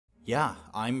Yeah,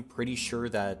 I'm pretty sure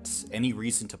that any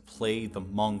reason to play the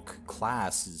monk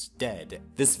class is dead.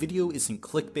 This video isn't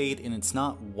clickbait and it's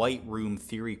not white room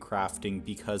theory crafting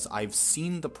because I've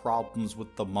seen the problems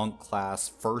with the monk class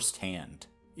firsthand.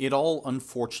 It all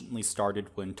unfortunately started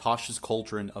when Tasha's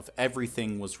Cauldron of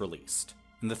Everything was released.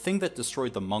 And the thing that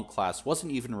destroyed the monk class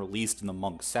wasn't even released in the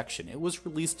monk section, it was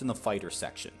released in the fighter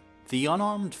section. The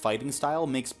unarmed fighting style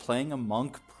makes playing a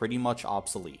monk pretty much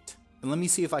obsolete. And let me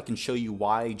see if I can show you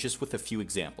why just with a few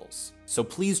examples. So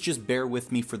please just bear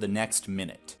with me for the next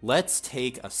minute. Let's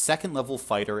take a second level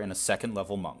fighter and a second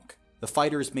level monk. The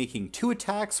fighter is making 2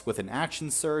 attacks with an action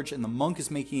surge and the monk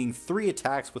is making 3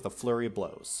 attacks with a flurry of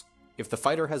blows. If the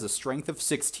fighter has a strength of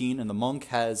 16 and the monk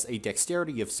has a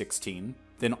dexterity of 16,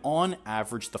 then on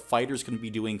average the fighter is going to be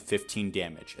doing 15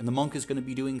 damage and the monk is going to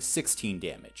be doing 16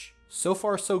 damage. So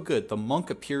far so good, the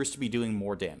monk appears to be doing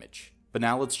more damage. But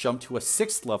now let's jump to a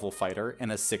 6th level fighter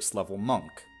and a 6th level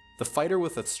monk. The fighter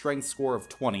with a strength score of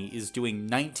 20 is doing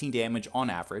 19 damage on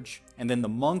average, and then the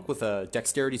monk with a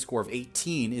dexterity score of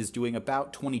 18 is doing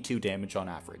about 22 damage on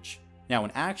average. Now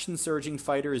an action surging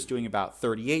fighter is doing about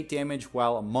 38 damage,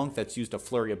 while a monk that's used a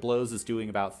flurry of blows is doing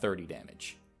about 30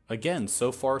 damage. Again,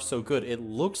 so far so good. It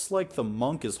looks like the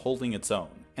monk is holding its own.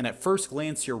 And at first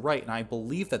glance you're right, and I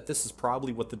believe that this is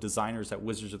probably what the designers at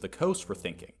Wizards of the Coast were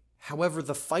thinking. However,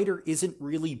 the fighter isn't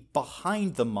really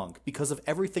behind the monk because of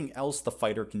everything else the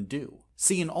fighter can do.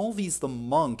 See, in all these, the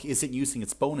monk isn't using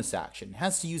its bonus action. It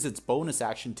has to use its bonus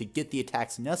action to get the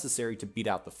attacks necessary to beat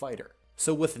out the fighter.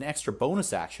 So with an extra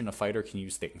bonus action, a fighter can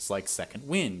use things like Second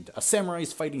Wind, a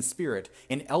Samurai's Fighting Spirit,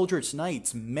 and Eldritch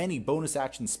Knight's many bonus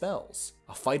action spells.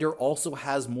 A fighter also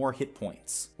has more hit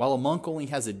points. While a monk only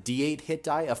has a D8 hit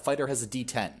die, a fighter has a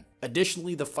D10.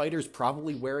 Additionally, the fighter's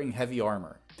probably wearing heavy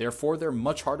armor, therefore they're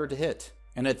much harder to hit.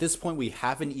 And at this point we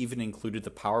haven't even included the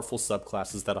powerful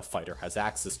subclasses that a fighter has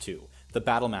access to. The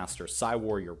Battlemaster, Psy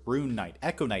Warrior, Rune Knight,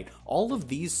 Echo Knight, all of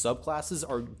these subclasses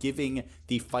are giving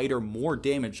the fighter more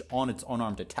damage on its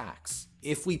unarmed attacks.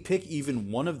 If we pick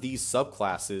even one of these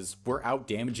subclasses, we're out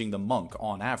damaging the monk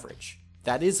on average.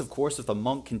 That is, of course, if the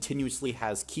monk continuously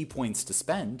has key points to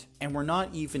spend, and we're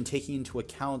not even taking into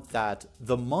account that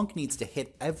the monk needs to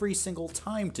hit every single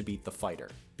time to beat the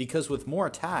fighter, because with more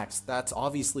attacks, that's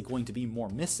obviously going to be more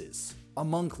misses. A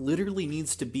monk literally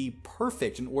needs to be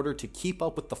perfect in order to keep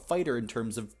up with the fighter in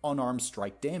terms of unarmed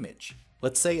strike damage.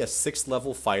 Let's say a 6th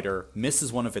level fighter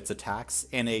misses one of its attacks,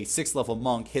 and a 6th level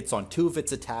monk hits on 2 of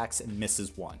its attacks and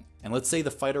misses 1. And let's say the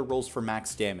fighter rolls for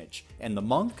max damage, and the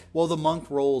monk? Well, the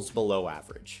monk rolls below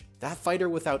average. That fighter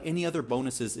without any other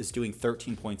bonuses is doing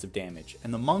 13 points of damage,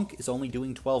 and the monk is only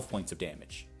doing 12 points of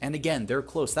damage. And again, they're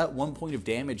close. That 1 point of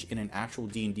damage in an actual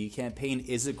D&D campaign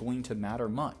isn't going to matter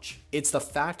much. It's the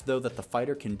fact though that the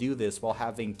fighter can do this while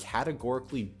having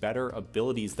categorically better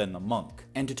abilities than the monk.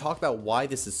 And to talk about why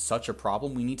this is such a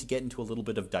problem, we need to get into a little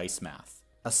bit of dice math.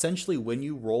 Essentially, when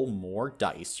you roll more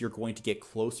dice, you're going to get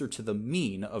closer to the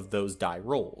mean of those die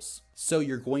rolls. So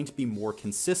you're going to be more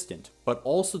consistent, but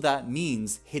also that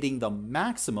means hitting the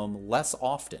maximum less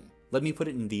often. Let me put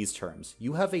it in these terms.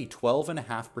 You have a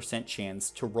 12.5% chance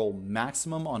to roll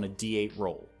maximum on a D8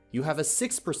 roll. You have a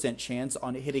 6% chance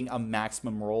on hitting a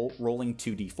maximum roll rolling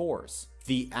 2d4s.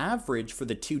 The average for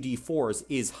the 2d4s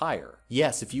is higher.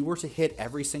 Yes, if you were to hit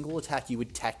every single attack, you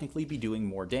would technically be doing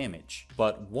more damage.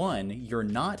 But 1, you're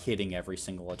not hitting every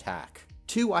single attack.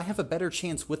 2, I have a better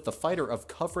chance with the fighter of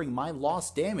covering my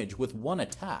lost damage with 1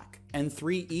 attack. And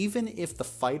 3, even if the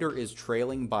fighter is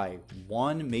trailing by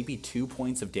 1, maybe 2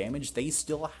 points of damage, they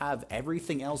still have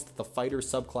everything else that the fighter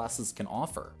subclasses can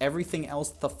offer. Everything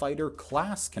else that the fighter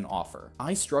class can offer.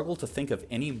 I struggle to think of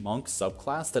any monk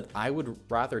subclass that I would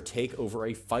rather take over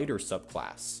a fighter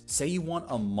subclass. Say you want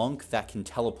a monk that can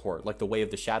teleport, like the Way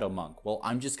of the Shadow Monk. Well,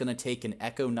 I'm just gonna take an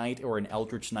Echo Knight or an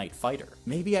Eldritch Knight fighter.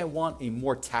 Maybe I want a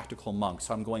more tactical monk,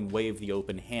 so I'm going Way of the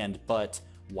Open Hand, but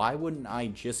why wouldn't I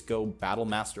just go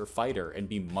Battlemaster Fighter and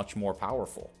be much more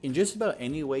powerful? In just about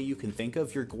any way you can think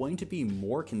of, you're going to be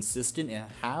more consistent and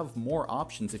have more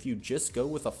options if you just go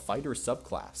with a fighter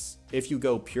subclass. If you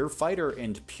go pure fighter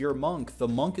and pure monk, the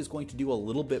monk is going to do a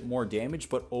little bit more damage,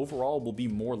 but overall will be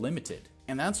more limited.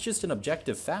 And that's just an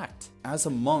objective fact. As a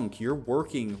monk, you're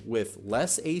working with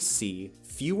less AC,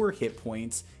 fewer hit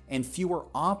points, and fewer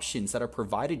options that are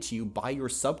provided to you by your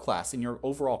subclass and your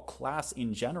overall class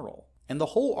in general. And the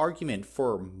whole argument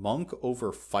for monk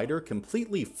over fighter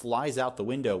completely flies out the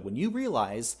window when you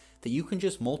realize that you can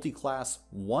just multiclass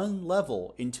 1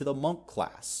 level into the monk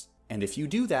class. And if you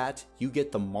do that, you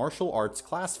get the martial arts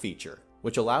class feature,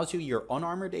 which allows you your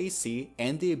unarmored AC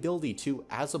and the ability to,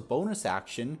 as a bonus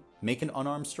action, make an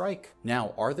unarmed strike.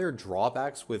 Now, are there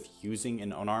drawbacks with using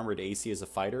an unarmored AC as a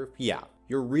fighter? Yeah,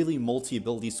 you're really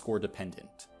multi-ability score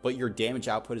dependent, but your damage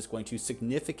output is going to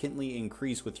significantly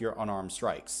increase with your unarmed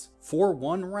strikes. For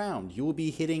one round, you will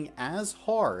be hitting as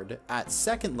hard at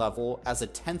 2nd level as a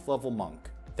 10th level monk.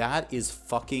 That is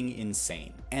fucking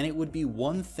insane. And it would be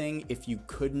one thing if you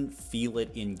couldn't feel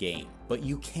it in game, but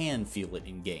you can feel it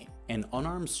in game. An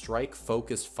unarmed strike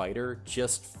focused fighter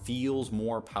just feels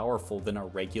more powerful than a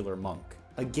regular monk.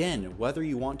 Again, whether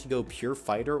you want to go pure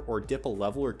fighter or dip a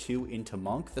level or 2 into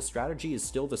monk, the strategy is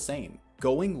still the same.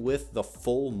 Going with the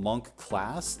full monk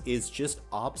class is just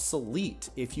obsolete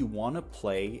if you want to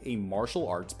play a martial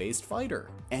arts based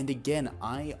fighter. And again,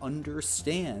 I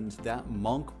understand that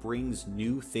monk brings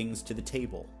new things to the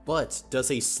table. But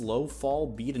does a slow fall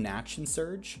beat an action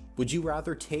surge? Would you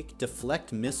rather take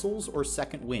deflect missiles or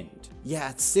second wind? Yeah,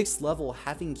 at 6th level,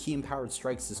 having key empowered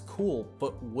strikes is cool,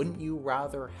 but wouldn't you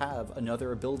rather have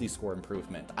another ability score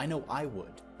improvement? I know I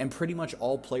would, and pretty much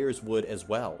all players would as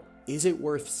well. Is it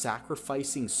worth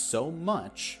sacrificing so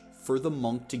much for the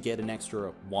monk to get an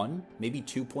extra 1, maybe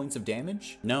 2 points of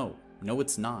damage? No,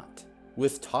 it's not.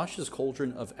 With Tasha's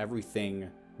Cauldron of Everything,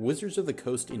 Wizards of the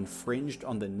Coast infringed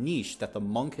on the niche that the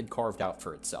monk had carved out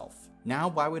for itself. Now,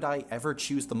 why would I ever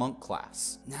choose the monk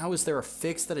class? Now, is there a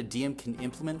fix that a DM can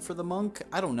implement for the monk?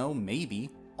 I don't know,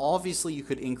 maybe. Obviously, you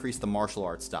could increase the martial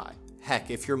arts die. Heck,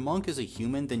 if your monk is a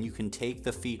human, then you can take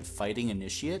the feat Fighting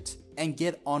Initiate and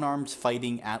get unarmed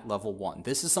fighting at level 1.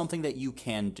 This is something that you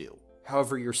can do.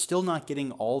 However, you're still not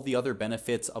getting all the other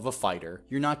benefits of a fighter.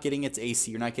 You're not getting its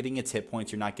AC, you're not getting its hit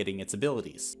points, you're not getting its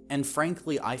abilities. And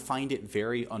frankly, I find it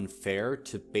very unfair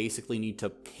to basically need to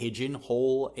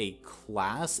pigeonhole a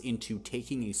class into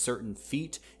taking a certain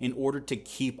feat in order to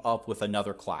keep up with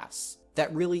another class.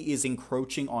 That really is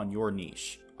encroaching on your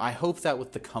niche. I hope that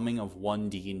with the coming of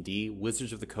 1D&D,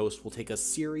 Wizards of the Coast will take a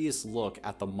serious look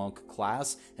at the monk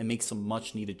class and make some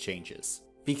much needed changes.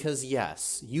 Because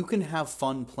yes, you can have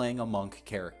fun playing a monk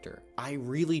character. I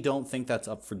really don't think that's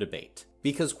up for debate.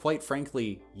 Because quite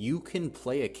frankly, you can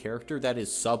play a character that is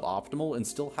suboptimal and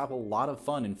still have a lot of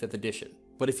fun in 5th edition.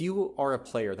 But if you are a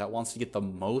player that wants to get the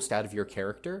most out of your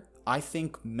character, I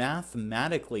think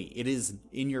mathematically it is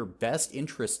in your best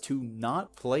interest to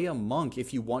not play a monk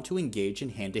if you want to engage in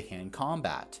hand-to-hand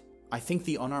combat. I think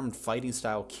the unarmed fighting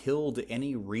style killed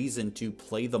any reason to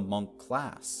play the monk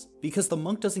class, because the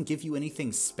monk doesn't give you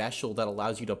anything special that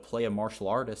allows you to play a martial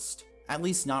artist. At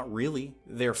least not really.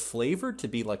 They're flavored to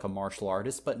be like a martial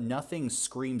artist, but nothing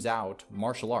screams out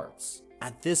martial arts.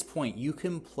 At this point, you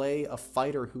can play a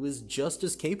fighter who is just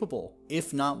as capable,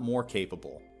 if not more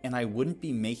capable. And I wouldn't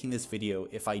be making this video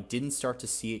if I didn't start to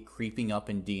see it creeping up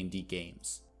in D&D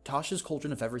games. Tasha's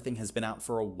Cauldron of Everything has been out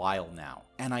for a while now,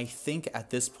 and I think at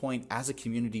this point as a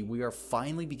community we are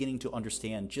finally beginning to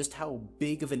understand just how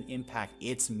big of an impact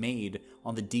it's made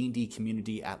on the D&D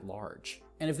community at large.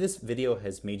 And if this video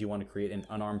has made you want to create an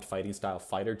unarmed fighting style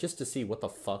fighter just to see what the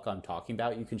fuck I'm talking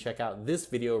about, you can check out this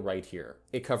video right here.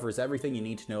 It covers everything you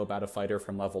need to know about a fighter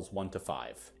from levels 1 to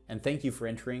 5. And thank you for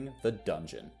entering the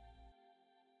dungeon.